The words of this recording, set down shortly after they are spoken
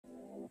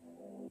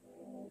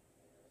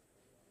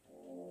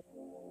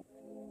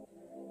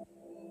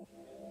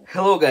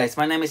Hello guys,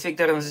 my name is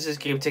Victor and this is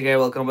Cryptoguy.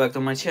 Welcome back to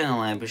my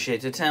channel. I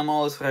appreciate your time,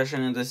 always fresh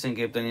and interesting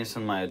crypto news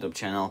on my YouTube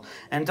channel.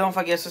 And don't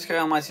forget to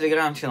subscribe my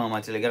Telegram channel.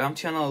 My Telegram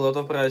channel, a lot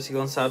of privacy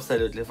concepts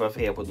absolutely for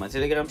free. I put my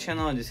Telegram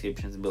channel in the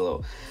descriptions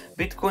below.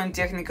 Bitcoin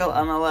technical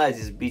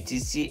analysis,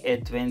 BTC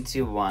at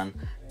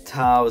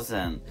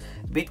 21,000.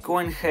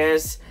 Bitcoin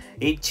has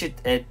reached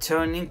a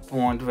turning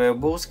point where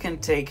bulls can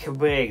take a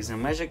break. The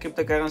major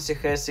cryptocurrency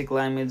has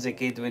climbed the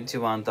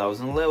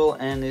K21,000 level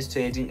and is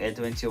trading at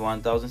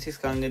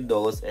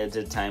 $21,600 at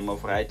the time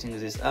of writing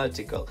this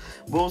article.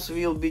 Bulls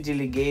will be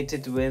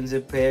delegated when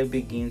the pair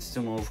begins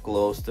to move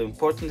close to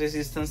important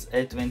resistance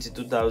at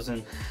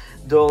 $22,000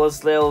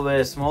 level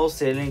where small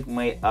selling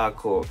may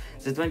occur.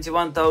 The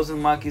 21,000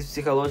 mark is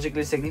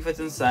psychologically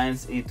significant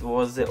since it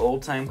was the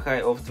all-time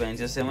high of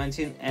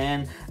 2017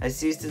 and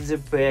assisted the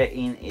pair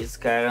in its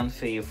current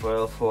free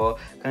fall for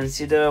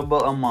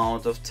considerable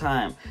amount of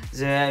time.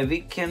 The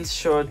weekend's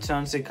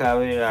short-term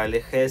recovery rally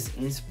has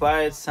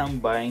inspired some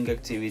buying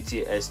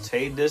activity as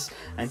traders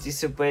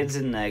anticipate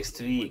the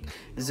next week.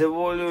 The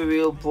volume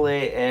will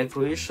play a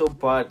crucial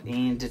part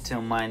in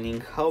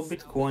determining how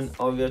Bitcoin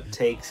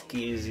overtakes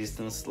key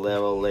resistance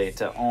level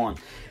later on.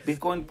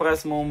 Bitcoin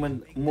price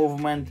movement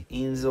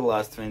in the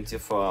last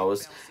 24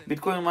 hours.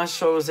 Bitcoin must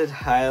show that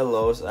higher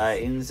lows are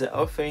in the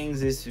offering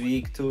this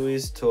week to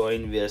restore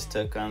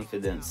investor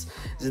confidence.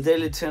 The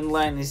daily trend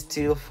line is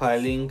still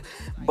falling,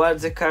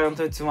 but the current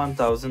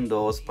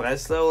 $21,000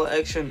 price level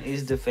action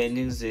is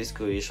defending this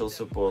crucial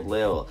support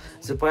level.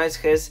 The price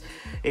has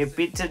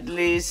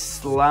repeatedly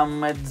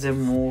slammed the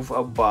move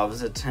above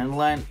the trend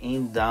line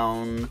in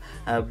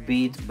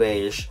downbeat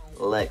bearish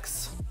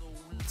legs.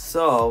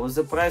 So,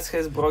 the price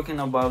has broken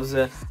above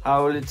the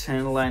hourly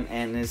trend line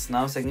and is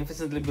now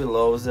significantly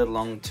below the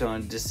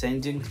long-term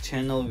descending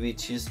channel,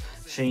 which is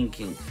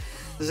shrinking.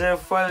 The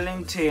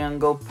falling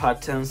triangle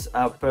pattern's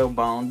upper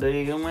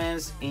boundary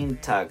remains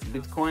intact.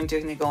 Bitcoin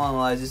technical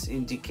analysis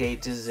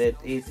indicates that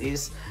it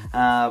is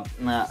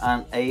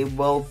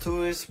unable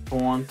to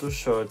respond to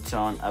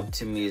short-term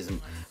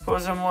optimism.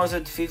 Furthermore,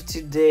 the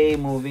 50-day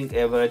moving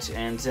average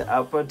and the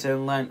upper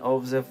trend line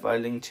of the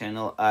falling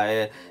channel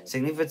are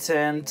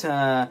significant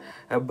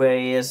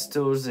barriers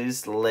to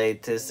this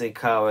latest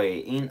recovery.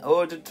 In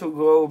order to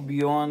grow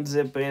beyond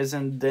the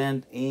present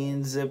dent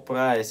in the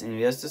price,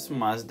 investors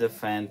must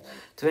defend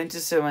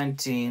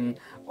 2017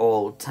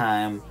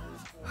 all-time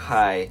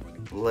high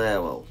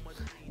level.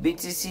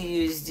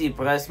 BTC USD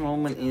price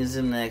movement in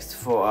the next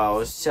 4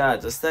 hours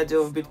chart. A study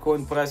of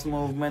Bitcoin price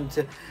movement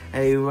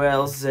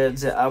reveals that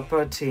the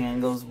upper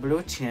triangle's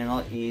blue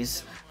channel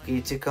is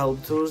critical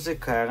to the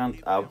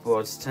current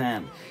upward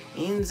trend.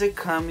 In the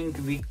coming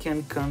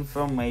weekend,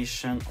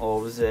 confirmation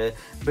of the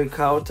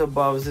breakout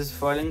above this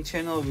falling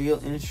channel will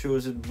ensure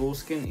that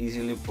bulls can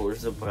easily push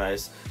the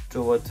price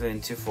toward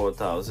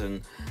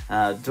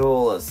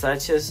 $24,000.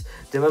 Such as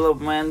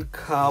development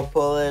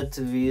coupled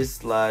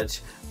with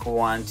large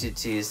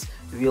quantities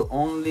will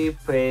only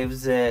pave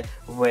the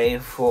way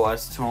for a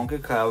strong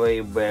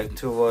recovery back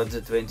toward the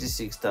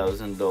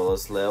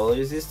 $26,000 level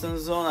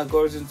resistance zone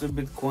according to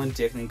Bitcoin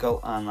technical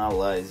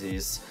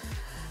analysis.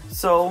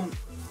 So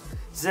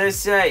the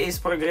RSI is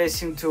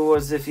progressing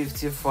towards the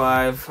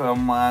 55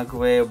 mark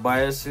where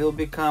buyers will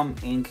become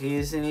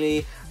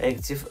increasingly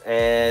active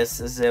as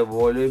the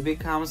volume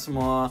becomes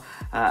more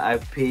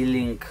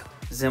appealing.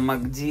 The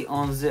MACD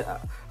on the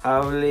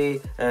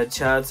hourly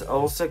charts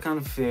also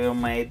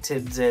confirmed that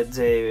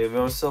the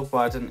reversal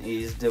pattern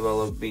is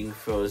developing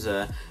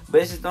further.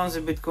 Based on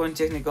the Bitcoin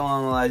technical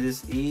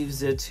analysis, if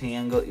the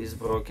triangle is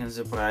broken,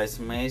 the price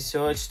may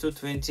surge to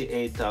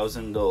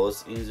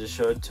 $28,000 in the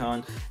short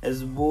term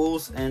as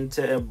bulls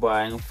enter a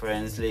buying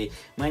frenzy.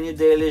 Many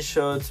daily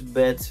short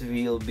bets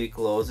will be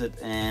closed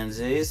and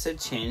there is a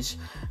chance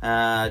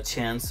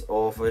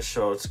of a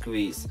short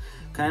squeeze.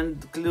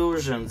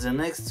 Conclusion: the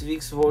next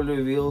week's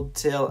volume will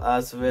tell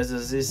us whether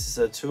this is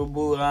a true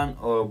bull run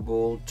or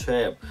bull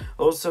trap.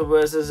 Also,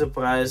 whether the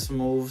price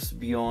moves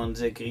beyond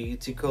the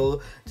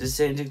critical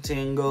descending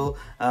triangle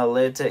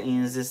later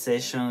in the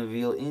session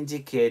will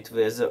indicate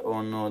whether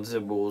or not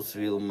the bulls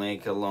will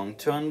make a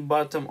long-term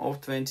bottom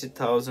of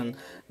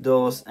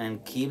 $20,000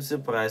 and keep the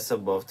price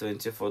above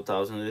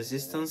 $24,000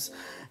 resistance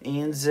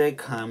in the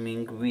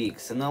coming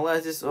weeks.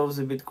 Analysis of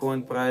the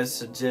Bitcoin price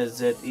suggests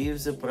that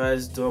if the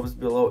price drops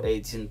below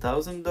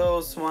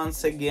 $18,000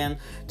 once again,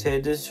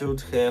 traders should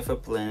have a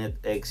planned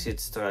exit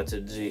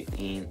strategy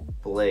in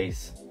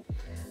place.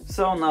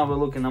 So now we're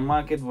looking at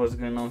market, what's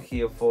going on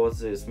here for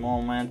this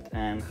moment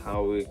and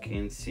how we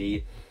can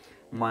see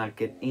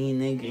market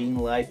in a green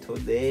light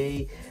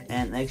today.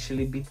 And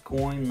actually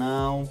Bitcoin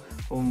now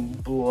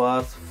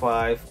plus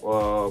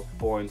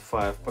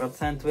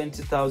 5.5%,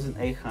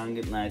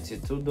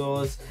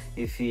 $20,892.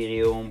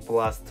 Ethereum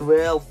plus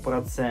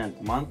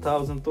 12%,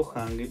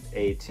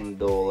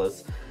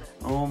 $1,218.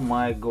 Oh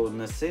my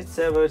goodness, it's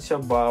average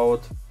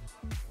about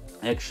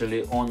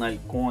actually on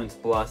altcoins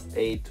plus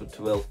 8 to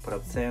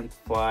 12%,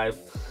 5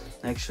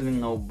 Actually,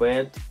 no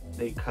bad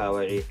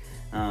recovery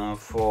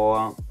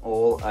for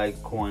all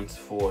icons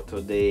for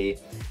today.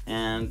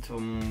 And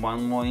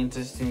one more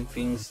interesting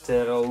thing,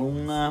 Terra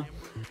Luna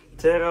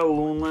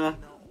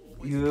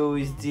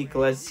USD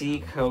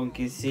Classic, how you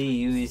can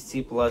see,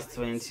 USD plus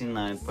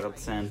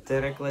 29%,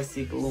 Terra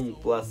Classic Lung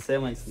plus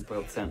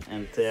 17%,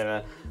 and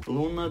Terra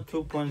Luna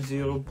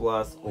 2.0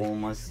 plus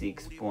almost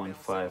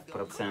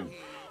 6.5%.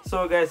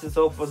 So guys, it's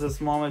all for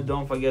this moment.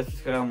 Don't forget to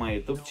subscribe my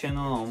YouTube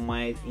channel, on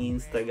my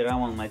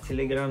Instagram, on my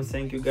Telegram.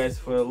 Thank you guys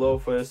for your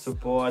love, for your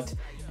support,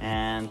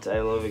 and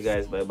I love you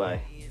guys. Bye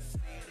bye.